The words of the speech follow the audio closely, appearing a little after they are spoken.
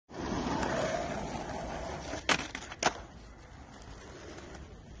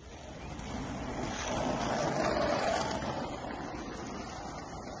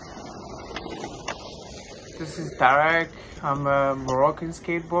is Tarek. I'm a Moroccan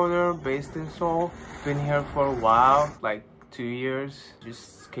skateboarder based in Seoul. Been here for a while, like 2 years,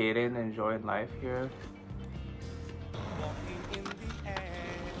 just skating, enjoying life here.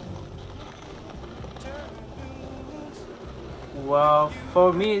 Well,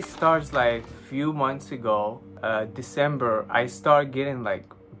 for me it starts like few months ago. December, I started getting like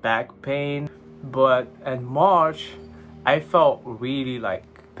back pain, but in March I felt really like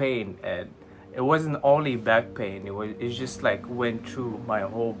pain, and it wasn't only back pain, it just like went through my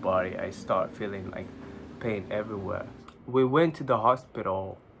whole body. I started feeling like pain everywhere. We went to the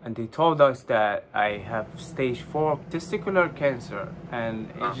hospital and they told us that I have stage 4 testicular cancer,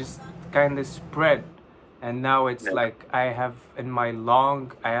 and it just kind of spread, and now it's like I have in my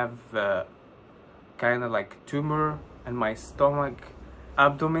lung, I have kind of like tumor in my stomach,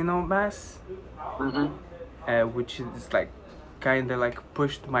 abdominal mass, which is like kind of like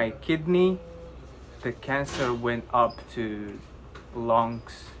pushed my kidney. The cancer went up to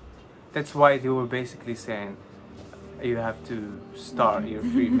lungs. That's why they were basically saying you have to start your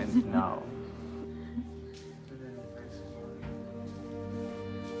treatment now.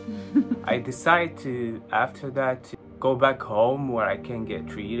 I decided to, after that, to go back home where I can get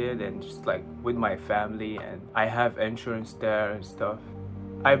treated and just like with my family, and I have insurance there and stuff.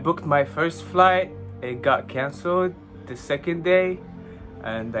 I booked my first flight, it got cancelled the second day,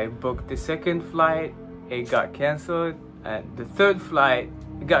 and I booked the second flight, it got cancelled, and the third flight,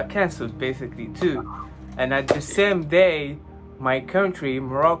 it got cancelled basically too. And at the same day, my country,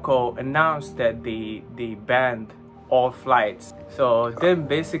 Morocco, announced that they banned all flights. So then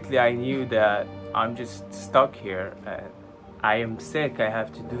basically I knew that I'm just stuck here and I am sick. I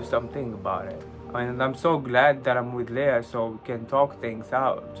have to do something about it. And I'm so glad that I'm with Leah so we can talk things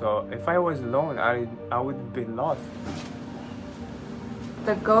out. So if I was alone, I would have been lost.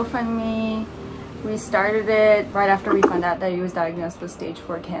 The GoFundMe, we started it right after we found out that he was diagnosed with stage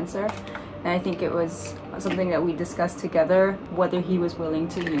 4 cancer. And I think it was something that we discussed together, whether he was willing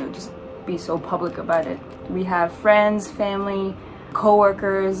to, you know, just be so public about it. We have friends, family,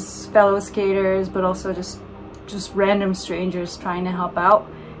 co-workers, fellow skaters, but also just random strangers trying to help out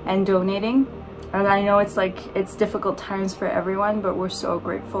and donating. And I know it's difficult times for everyone, but we're so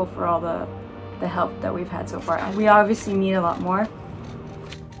grateful for all the help that we've had so far. And we obviously need a lot more,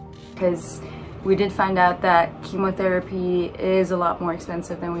 because we did find out that chemotherapy is a lot more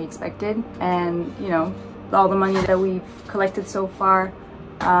expensive than we expected. And, you know, all the money that we've collected so far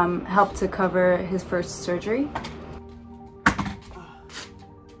helped to cover his first surgery.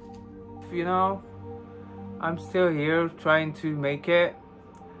 You know, I'm still here trying to make it.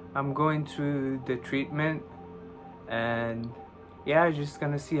 I'm going through the treatment, and yeah, just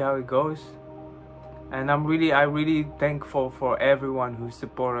gonna see how it goes. And I'm really thankful for everyone who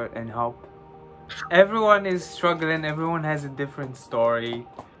supported and helped. Everyone is struggling, everyone has a different story,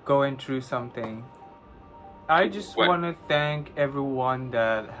 going through something. I just want to thank everyone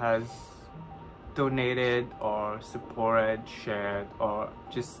that has donated or supported, shared, or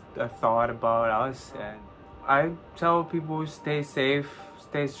just a thought about us. And I tell people, stay safe,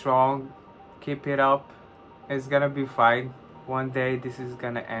 stay strong, keep it up. It's gonna be fine. One day this is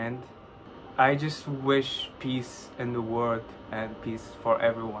gonna end. I just wish peace in the world and peace for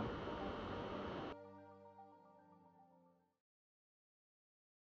everyone.